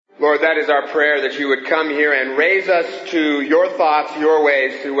Lord, that is our prayer, that you would come here and raise us to your thoughts, your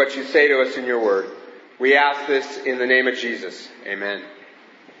ways, through what you say to us in your word. We ask this in the name of Jesus. Amen.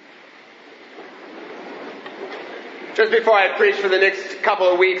 Just before I preach for the next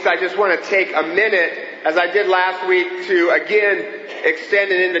couple of weeks, I just want to take a minute, as I did last week, to again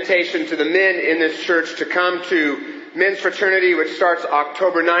extend an invitation to the men in this church to come to Men's Fraternity, which starts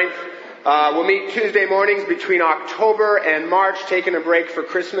October 9th. We'll meet Tuesday mornings between October and March, taking a break for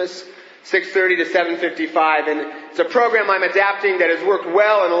Christmas, 6:30 to 7:55. And it's a program I'm adapting that has worked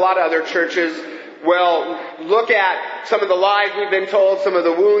well in a lot of other churches. We'll look at some of the lies we've been told, some of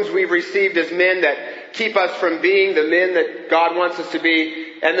the wounds we've received as men that keep us from being the men that God wants us to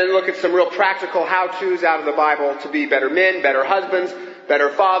be, and then look at some real practical how-tos out of the Bible to be better men, better husbands, better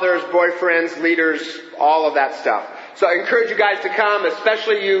fathers, boyfriends, leaders, all of that stuff. So I encourage you guys to come,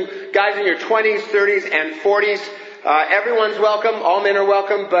 especially you guys in your 20s, 30s, and 40s. Everyone's welcome. All men are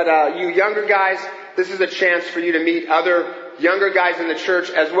welcome. But you younger guys, this is a chance for you to meet other younger guys in the church,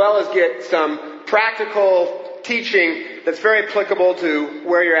 as well as get some practical teaching that's very applicable to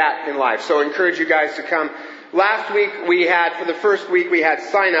where you're at in life. So I encourage you guys to come. Last week for the first week, we had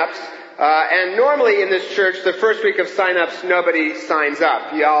sign-ups. And normally in this church, the first week of sign-ups, nobody signs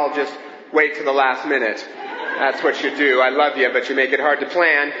up. You all just wait to the last minute. That's what you do. I love you, but you make it hard to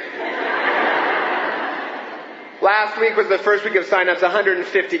plan. Last week was the first week of sign-ups.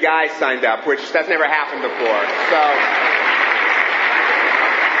 150 guys signed up, which that's never happened before. So,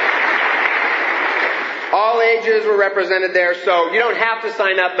 all ages were represented there. So you don't have to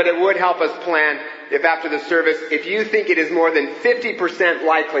sign up, but it would help us plan if after the service, if you think it is more than 50%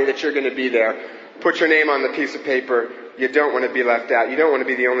 likely that you're going to be there, put your name on the piece of paper. You don't want to be left out. You don't want to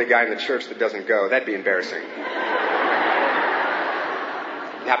be the only guy in the church that doesn't go. That'd be embarrassing.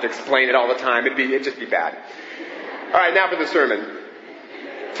 You have to explain it all the time. It'd just be bad. All right, now for the sermon.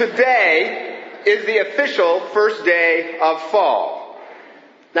 Today is the official first day of fall.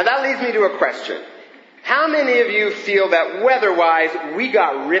 Now that leads me to a question. How many of you feel that weather-wise we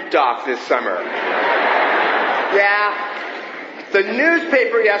got ripped off this summer? Yeah. The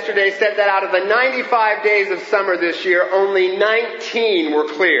newspaper yesterday said that out of the 95 days of summer this year, only 19 were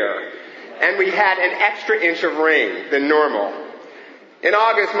clear. And we had an extra inch of rain than normal. In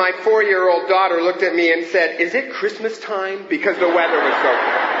August, my 4-year-old daughter looked at me and said, "Is it Christmas time?" Because the weather was so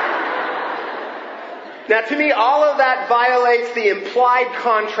good. Now, to me, all of that violates the implied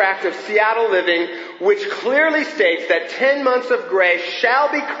contract of Seattle Living, which clearly states that 10 months of gray shall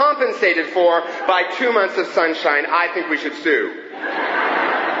be compensated for by 2 months of sunshine. I think we should sue.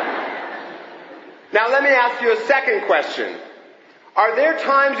 Now, let me ask you a second question. Are there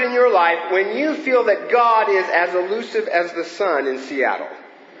times in your life when you feel that God is as elusive as the sun in Seattle?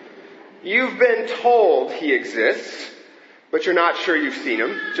 You've been told He exists, but you're not sure you've seen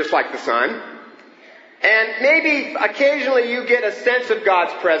Him, just like the sun. And maybe occasionally you get a sense of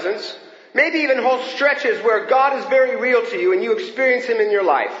God's presence. Maybe even whole stretches where God is very real to you and you experience Him in your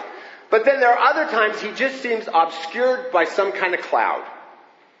life. But then there are other times He just seems obscured by some kind of cloud.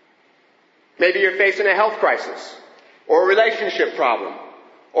 Maybe you're facing a health crisis, or a relationship problem,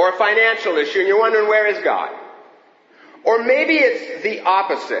 or a financial issue, and you're wondering, where is God? Or maybe it's the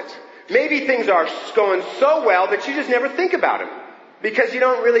opposite. Maybe things are going so well that you just never think about Him, because you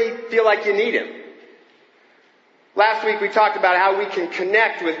don't really feel like you need Him. Last week we talked about how we can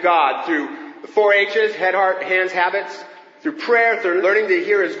connect with God through the 4 H's, head, heart, hands, habits, through prayer, through learning to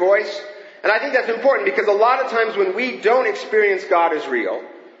hear His voice. And I think that's important because a lot of times when we don't experience God as real,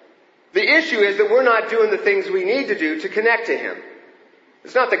 the issue is that we're not doing the things we need to do to connect to Him.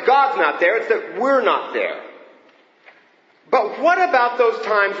 It's not that God's not there, it's that we're not there. But what about those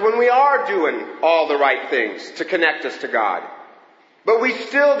times when we are doing all the right things to connect us to God, but we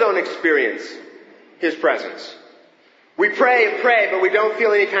still don't experience His presence? We pray and pray, but we don't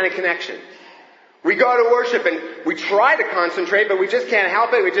feel any kind of connection. We go to worship and we try to concentrate, but we just can't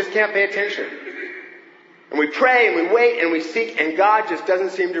help it. We just can't pay attention. And we pray and we wait and we seek, and God just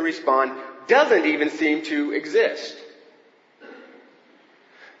doesn't seem to respond, doesn't even seem to exist.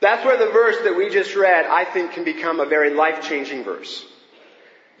 That's where the verse that we just read, I think, can become a very life-changing verse.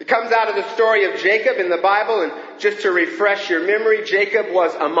 It comes out of the story of Jacob in the Bible, and just to refresh your memory, Jacob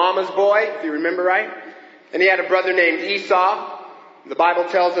was a mama's boy, if you remember right. And he had a brother named Esau. The Bible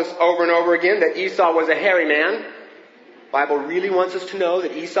tells us over and over again that Esau was a hairy man. The Bible really wants us to know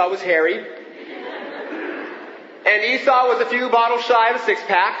that Esau was hairy. And Esau was a few bottles shy of a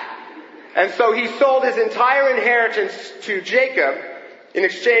 6-pack. And so he sold his entire inheritance to Jacob in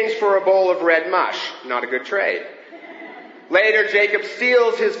exchange for a bowl of red mush. Not a good trade. Later, Jacob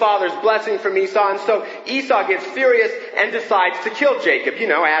steals his father's blessing from Esau, and so Esau gets furious and decides to kill Jacob. You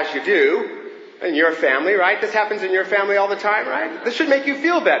know, as you do in your family, right? This happens in your family all the time, right? This should make you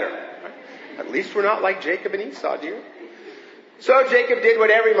feel better. Right? At least we're not like Jacob and Esau, dear. So Jacob did what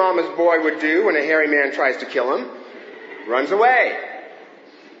every mama's boy would do when a hairy man tries to kill him. Runs away.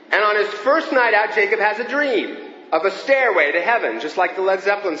 And on his first night out, Jacob has a dream of a stairway to heaven, just like the Led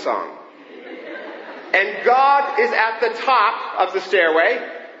Zeppelin song. And God is at the top of the stairway,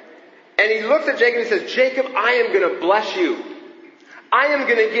 and he looks at Jacob and says, Jacob, I am going to bless you. I am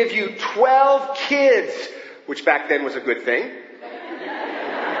going to give you 12 kids, which back then was a good thing.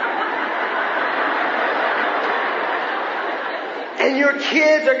 And your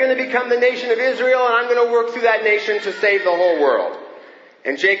kids are going to become the nation of Israel, and I'm going to work through that nation to save the whole world.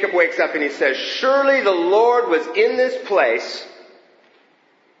 And Jacob wakes up and he says, surely the Lord was in this place,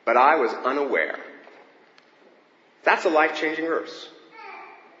 but I was unaware. That's a life-changing verse.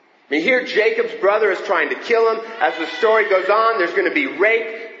 I mean, here Jacob's brother is trying to kill him. As the story goes on, there's going to be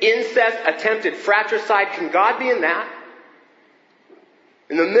rape, incest, attempted fratricide. Can God be in that?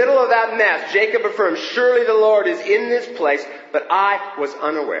 In the middle of that mess, Jacob affirms, surely the Lord is in this place, but I was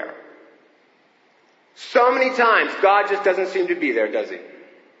unaware. So many times, God just doesn't seem to be there, does he?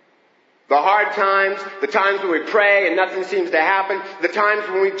 The hard times, the times when we pray and nothing seems to happen, the times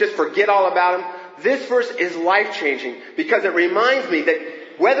when we just forget all about him. This verse is life-changing because it reminds me that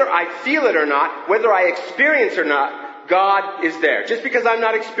whether I feel it or not, whether I experience or not, God is there. Just because I'm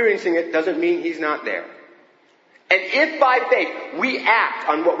not experiencing it doesn't mean he's not there. And if by faith we act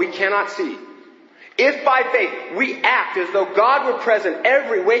on what we cannot see, if by faith we act as though God were present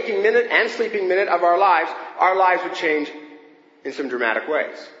every waking minute and sleeping minute of our lives would change in some dramatic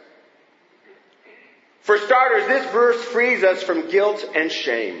ways. For starters, this verse frees us from guilt and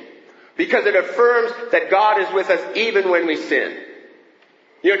shame because it affirms that God is with us even when we sin.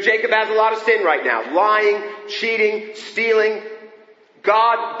 You know, Jacob has a lot of sin right now. Lying, cheating, stealing.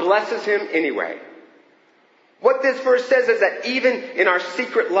 God blesses him anyway. What this verse says is that even in our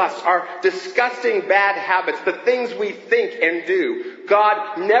secret lusts, our disgusting bad habits, the things we think and do,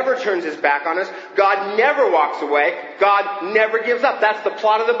 God never turns his back on us. God never walks away. God never gives up. That's the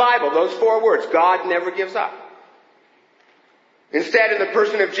plot of the Bible, those 4 words. God never gives up. Instead, in the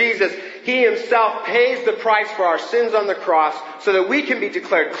person of Jesus, he himself pays the price for our sins on the cross so that we can be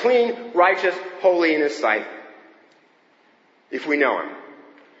declared clean, righteous, holy in his sight. If we know him.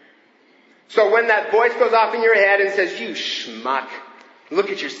 So when that voice goes off in your head and says, you schmuck, look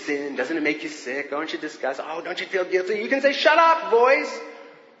at your sin, doesn't it make you sick? Aren't you disgusted? Oh, don't you feel guilty? You can say, shut up, voice.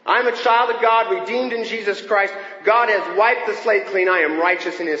 I'm a child of God, redeemed in Jesus Christ. God has wiped the slate clean. I am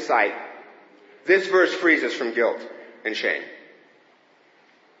righteous in his sight. This verse frees us from guilt and shame.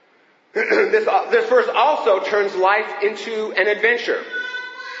 This verse also turns life into an adventure.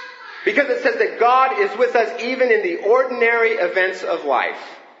 Because it says that God is with us even in the ordinary events of life.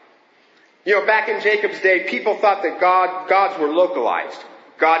 You know, back in Jacob's day, people thought that gods were localized.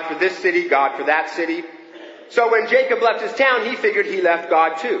 God for this city, God for that city. So when Jacob left his town, he figured he left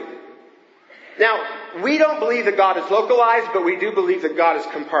God too. Now, we don't believe that God is localized, but we do believe that God is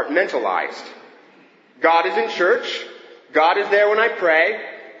compartmentalized. God is in church. God is there when I pray.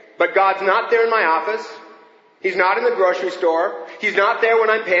 But God's not there in my office. He's not in the grocery store. He's not there when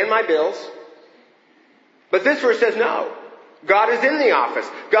I'm paying my bills. But this verse says no. God is in the office.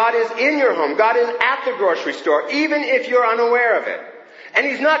 God is in your home. God is at the grocery store, even if you're unaware of it. And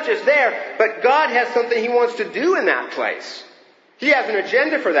he's not just there, but God has something he wants to do in that place. He has an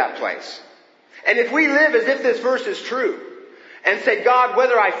agenda for that place. And if we live as if this verse is true, and say, God,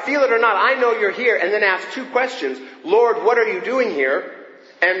 whether I feel it or not, I know you're here, and then ask 2 questions. Lord, what are you doing here?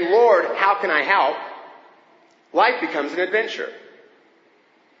 And Lord, how can I help? Life becomes an adventure.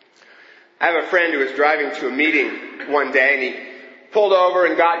 I have a friend who was driving to a meeting one day, and he pulled over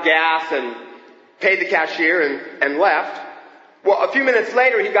and got gas and paid the cashier and left. Well, a few minutes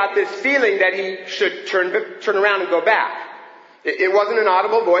later, he got this feeling that he should turn around and go back. It wasn't an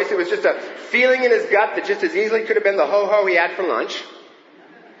audible voice. It was just a feeling in his gut that just as easily could have been the ho-ho he had for lunch.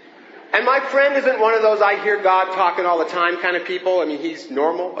 And my friend isn't one of those I hear God talking all the time kind of people. I mean, he's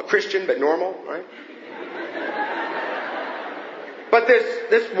normal, a Christian, but normal, right? But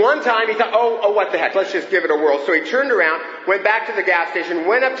this one time he thought, oh, what the heck, let's just give it a whirl. So he turned around, went back to the gas station,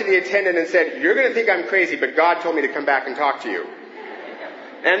 went up to the attendant and said, you're going to think I'm crazy, but God told me to come back and talk to you.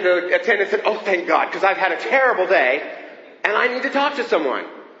 And the attendant said, oh, thank God, because I've had a terrible day, and I need to talk to someone.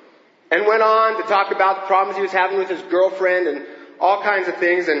 And went on to talk about the problems he was having with his girlfriend and all kinds of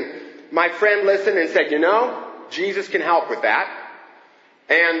things. And my friend listened and said, you know, Jesus can help with that.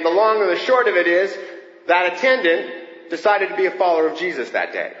 And the long and the short of it is, that attendant decided to be a follower of Jesus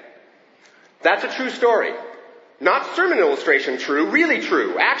that day. That's a true story. Not sermon illustration true, really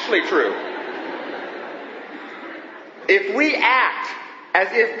true, actually true. If we act as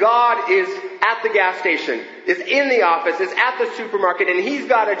if God is at the gas station, is in the office, is at the supermarket, and He's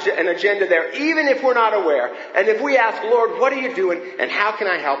got an agenda there, even if we're not aware, and if we ask, Lord, what are you doing, and how can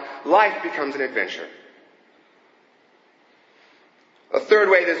I help, life becomes an adventure. A third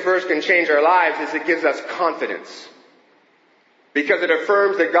way this verse can change our lives is it gives us confidence. Because it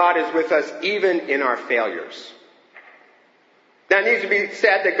affirms that God is with us even in our failures. Now it needs to be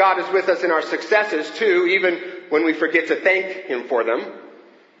said that God is with us in our successes too, even when we forget to thank Him for them.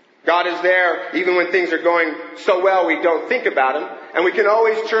 God is there even when things are going so well we don't think about Him. And we can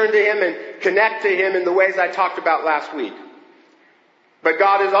always turn to Him and connect to Him in the ways I talked about last week. But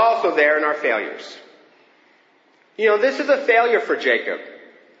God is also there in our failures. You know, this is a failure for Jacob.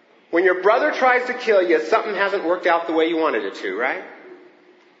 When your brother tries to kill you, something hasn't worked out the way you wanted it to, right?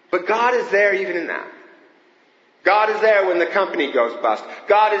 But God is there even in that. God is there when the company goes bust.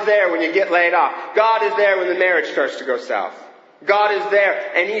 God is there when you get laid off. God is there when the marriage starts to go south. God is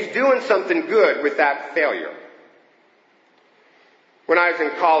there, and He's doing something good with that failure. When I was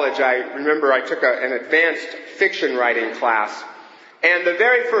in college, I remember I took an advanced fiction writing class, and the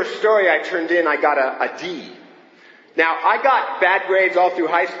very first story I turned in, I got a D. Now, I got bad grades all through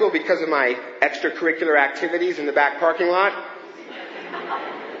high school because of my extracurricular activities in the back parking lot.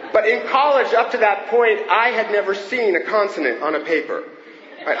 But in college, up to that point, I had never seen a consonant on a paper.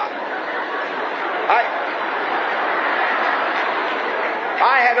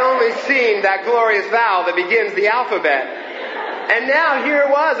 I had only seen that glorious vowel that begins the alphabet. And now here it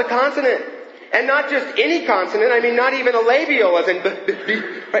was, a consonant. And not just any consonant, I mean not even a labial as in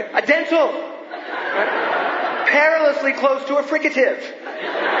a dental. Right? Perilously close to a fricative.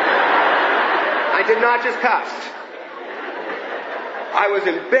 I did not just cuss. I was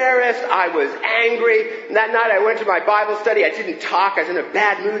embarrassed. I was angry. And that night I went to my Bible study. I didn't talk. I was in a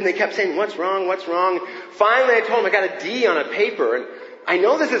bad mood and they kept saying, what's wrong? What's wrong? Finally I told them I got a D on a paper. And I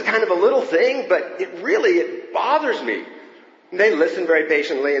know this is kind of a little thing, but it bothers me. And they listened very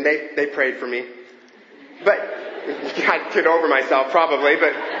patiently and they prayed for me. But I'd get over myself probably,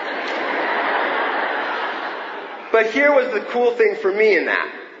 But here was the cool thing for me in that.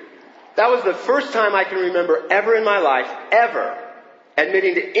 That was the first time I can remember ever in my life, ever,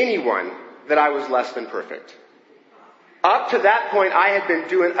 admitting to anyone that I was less than perfect. Up to that point, I had been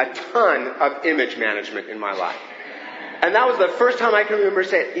doing a ton of image management in my life. And that was the first time I can remember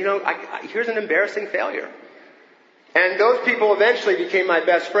saying, here's an embarrassing failure. And those people eventually became my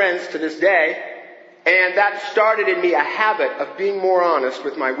best friends to this day. And that started in me a habit of being more honest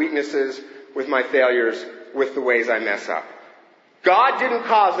with my weaknesses, with my failures, with the ways I mess up. God didn't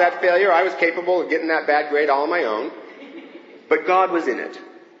cause that failure. I was capable of getting that bad grade all on my own. But God was in it,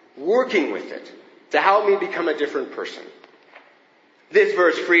 working with it to help me become a different person. This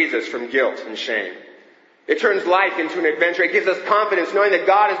verse frees us from guilt and shame. It turns life into an adventure. It gives us confidence knowing that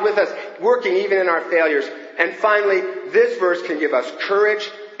God is with us, working even in our failures. And finally, this verse can give us courage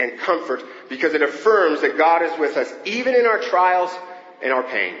and comfort because it affirms that God is with us even in our trials and our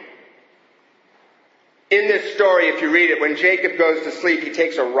pain. In this story, if you read it, when Jacob goes to sleep, he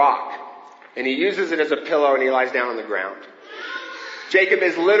takes a rock and he uses it as a pillow and he lies down on the ground. Jacob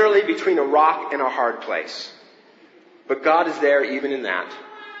is literally between a rock and a hard place. But God is there even in that.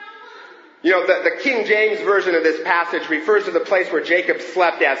 You know, the King James version of this passage refers to the place where Jacob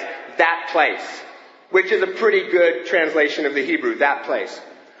slept as that place, which is a pretty good translation of the Hebrew, that place.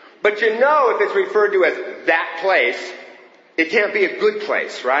 But you know if it's referred to as that place, it can't be a good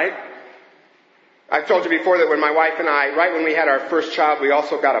place, right? I've told you before that when my wife and I, right when we had our first child, we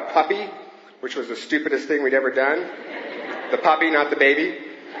also got a puppy, which was the stupidest thing we'd ever done. The puppy, not the baby.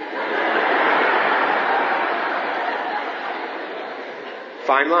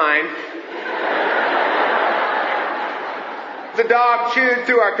 Fine line. The dog chewed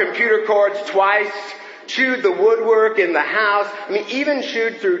through our computer cords twice, chewed the woodwork in the house, even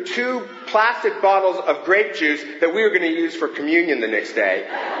chewed through 2 plastic bottles of grape juice that we were going to use for communion the next day.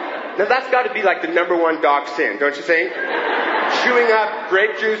 Now that's got to be like the number one dog sin, don't you think? Chewing up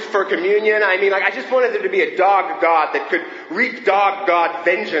grape juice for communion. I just wanted there to be a dog god that could wreak dog god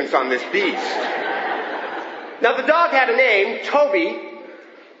vengeance on this beast. Now the dog had a name, Toby,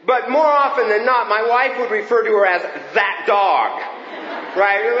 but more often than not, my wife would refer to her as that dog.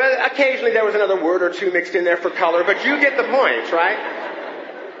 Right? Occasionally there was another word or two mixed in there for color, but you get the point, right?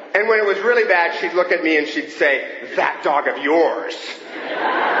 And when it was really bad, she'd look at me and she'd say, that dog of yours.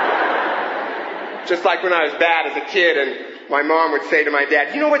 Just like when I was bad as a kid and my mom would say to my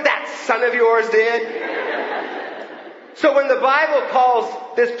dad, you know what that son of yours did? So when the Bible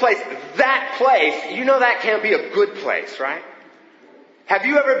calls this place that place, you know that can't be a good place, right? Have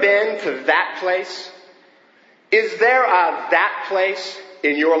you ever been to that place? Is there a that place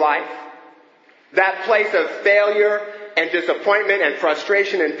in your life? That place of failure and disappointment and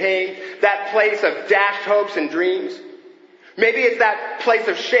frustration and pain? That place of dashed hopes and dreams? Maybe it's that place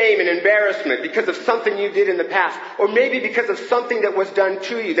of shame and embarrassment because of something you did in the past. Or maybe because of something that was done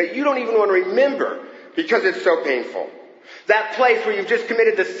to you that you don't even want to remember because it's so painful. That place where you've just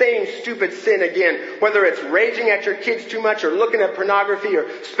committed the same stupid sin again, whether it's raging at your kids too much or looking at pornography or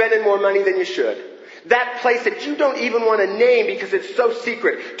spending more money than you should. That place that you don't even want to name because it's so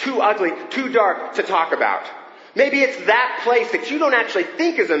secret, too ugly, too dark to talk about. Maybe it's that place that you don't actually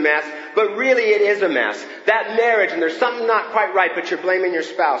think is a mess, but really it is a mess. That marriage and there's something not quite right, but you're blaming your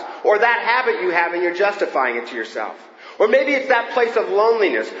spouse. Or that habit you have and you're justifying it to yourself. Or maybe it's that place of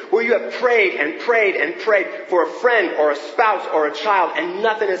loneliness where you have prayed and prayed and prayed for a friend or a spouse or a child and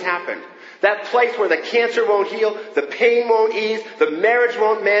nothing has happened. That place where the cancer won't heal, the pain won't ease, the marriage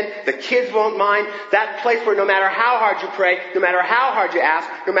won't mend, the kids won't mind. That place where no matter how hard you pray, no matter how hard you ask,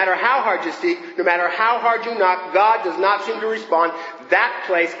 no matter how hard you seek, no matter how hard you knock, God does not seem to respond. That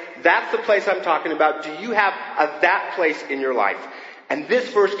place, that's the place I'm talking about. Do you have that place in your life? And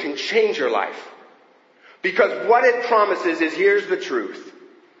this verse can change your life. Because what it promises is, here's the truth.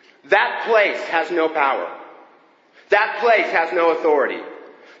 That place has no power. That place has no authority.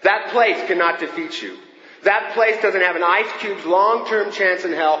 That place cannot defeat you. That place doesn't have an ice cube's long-term chance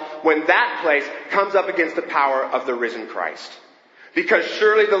in hell when that place comes up against the power of the risen Christ. Because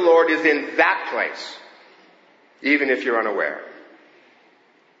surely the Lord is in that place, even if you're unaware.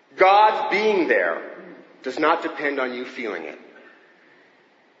 God's being there does not depend on you feeling it.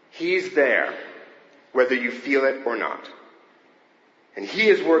 He's there, whether you feel it or not. And He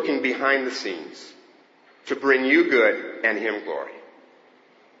is working behind the scenes to bring you good and Him glory.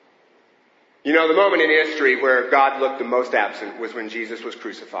 You know, the moment in history where God looked the most absent was when Jesus was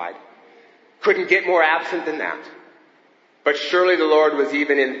crucified. Couldn't get more absent than that. But surely the Lord was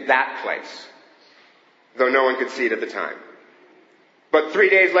even in that place, though no one could see it at the time. But 3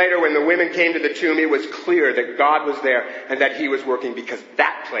 days later, when the women came to the tomb, it was clear that God was there and that He was working because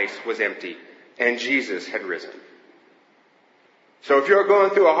that place was empty and Jesus had risen. So if you're going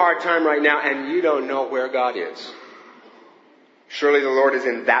through a hard time right now and you don't know where God is, surely the Lord is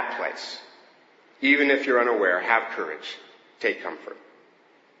in that place. Even if you're unaware, have courage. Take comfort.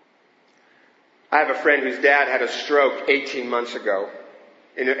 I have a friend whose dad had a stroke 18 months ago,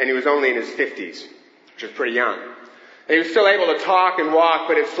 and he was only in his 50s, which is pretty young. And he was still able to talk and walk,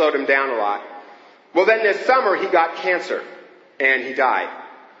 but it slowed him down a lot. Well, then this summer he got cancer, and he died.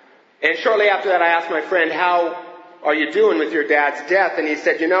 And shortly after that I asked my friend, how are you doing with your dad's death? And he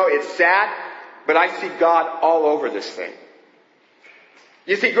said, you know, it's sad, but I see God all over this thing.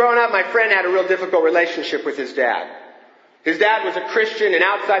 You see, growing up, my friend had a real difficult relationship with his dad. His dad was a Christian, and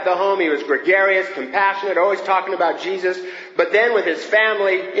outside the home he was gregarious, compassionate, always talking about Jesus. But then with his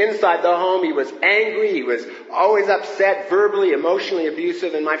family, inside the home, he was angry, he was always upset, verbally, emotionally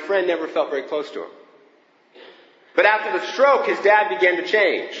abusive, and my friend never felt very close to him. But after the stroke, his dad began to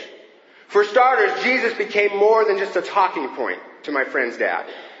change. For starters, Jesus became more than just a talking point to my friend's dad.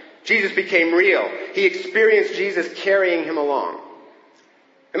 Jesus became real. He experienced Jesus carrying him along.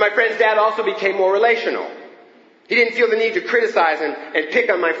 And my friend's dad also became more relational. He didn't feel the need to criticize and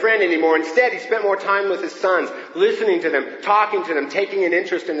pick on my friend anymore. Instead, he spent more time with his sons, listening to them, talking to them, taking an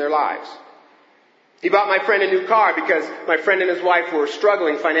interest in their lives. He bought my friend a new car because my friend and his wife were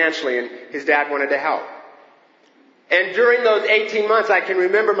struggling financially and his dad wanted to help. And during those 18 months, I can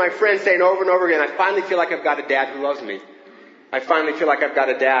remember my friend saying over and over again, I finally feel like I've got a dad who loves me. I finally feel like I've got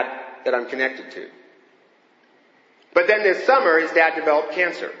a dad that I'm connected to. But then this summer, his dad developed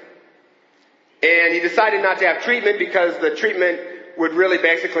cancer. And he decided not to have treatment because the treatment would really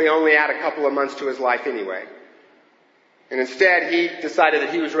basically only add a couple of months to his life anyway. And instead, he decided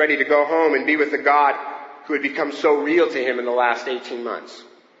that he was ready to go home and be with the God who had become so real to him in the last 18 months.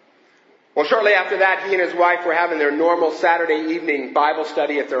 Well, shortly after that, he and his wife were having their normal Saturday evening Bible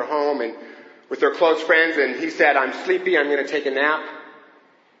study at their home and with their close friends, and he said, I'm sleepy, I'm going to take a nap.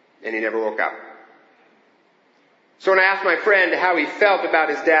 And he never woke up. So when I asked my friend how he felt about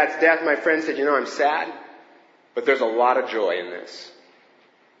his dad's death, my friend said, you know, I'm sad, but there's a lot of joy in this.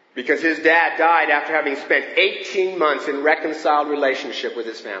 Because his dad died after having spent 18 months in reconciled relationship with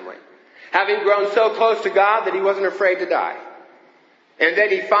his family. Having grown so close to God that he wasn't afraid to die. And then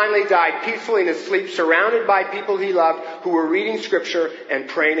he finally died peacefully in his sleep, surrounded by people he loved who were reading Scripture and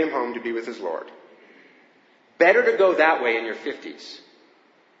praying him home to be with his Lord. Better to go that way in your 50s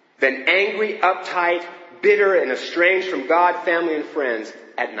than angry, uptight, bitter and estranged from God, family, and friends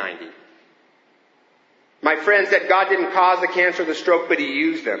at 90. My friend said God didn't cause the cancer or the stroke, but He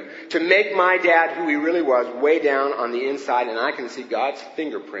used them to make my dad who he really was way down on the inside, and I can see God's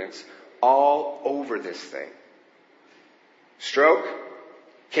fingerprints all over this thing. Stroke,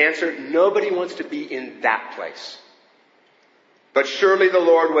 cancer, nobody wants to be in that place. But surely the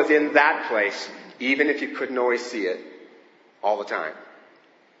Lord was in that place, even if you couldn't always see it all the time.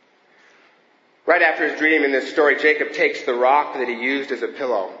 Right after his dream in this story, Jacob takes the rock that he used as a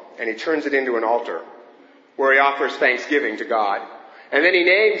pillow and he turns it into an altar where he offers thanksgiving to God. And then he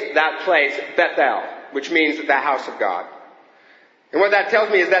names that place Bethel, which means the house of God. And what that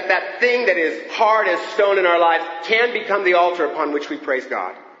tells me is that that thing that is hard as stone in our lives can become the altar upon which we praise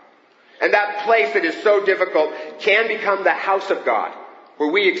God. And that place that is so difficult can become the house of God, where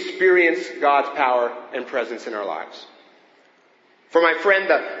we experience God's power and presence in our lives. For my friend,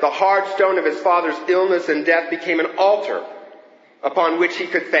 the hard stone of his father's illness and death became an altar upon which he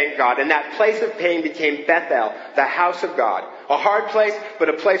could thank God. And that place of pain became Bethel, the house of God. A hard place, but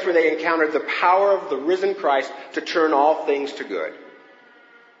a place where they encountered the power of the risen Christ to turn all things to good.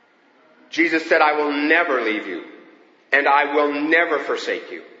 Jesus said, I will never leave you, and I will never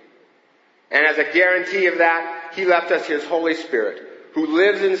forsake you. And as a guarantee of that, He left us His Holy Spirit, who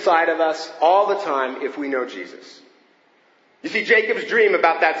lives inside of us all the time if we know Jesus. You see, Jacob's dream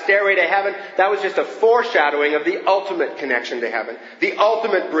about that stairway to heaven, that was just a foreshadowing of the ultimate connection to heaven. The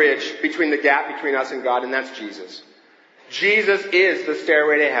ultimate bridge between the gap between us and God, and that's Jesus. Jesus is the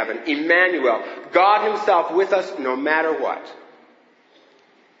stairway to heaven. Emmanuel, God Himself with us no matter what.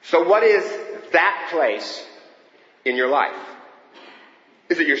 So what is that place in your life?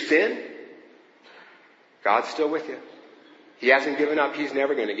 Is it your sin? God's still with you. He hasn't given up. He's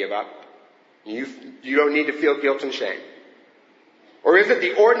never going to give up. You don't need to feel guilt and shame. Or is it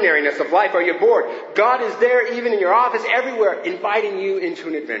the ordinariness of life? Are you bored? God is there even in your office, everywhere, inviting you into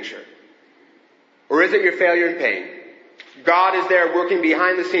an adventure. Or is it your failure and pain? God is there working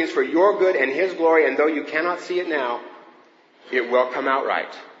behind the scenes for your good and His glory, and though you cannot see it now, it will come out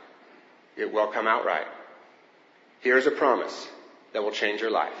right. It will come out right. Here's a promise that will change your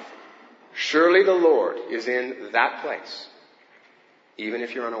life. Surely the Lord is in that place, even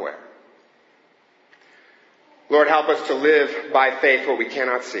if you're unaware. Lord, help us to live by faith what we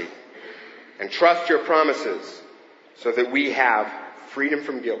cannot see, and trust Your promises so that we have freedom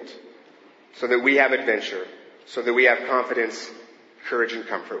from guilt, so that we have adventure, so that we have confidence, courage, and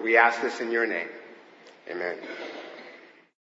comfort. We ask this in Your name. Amen.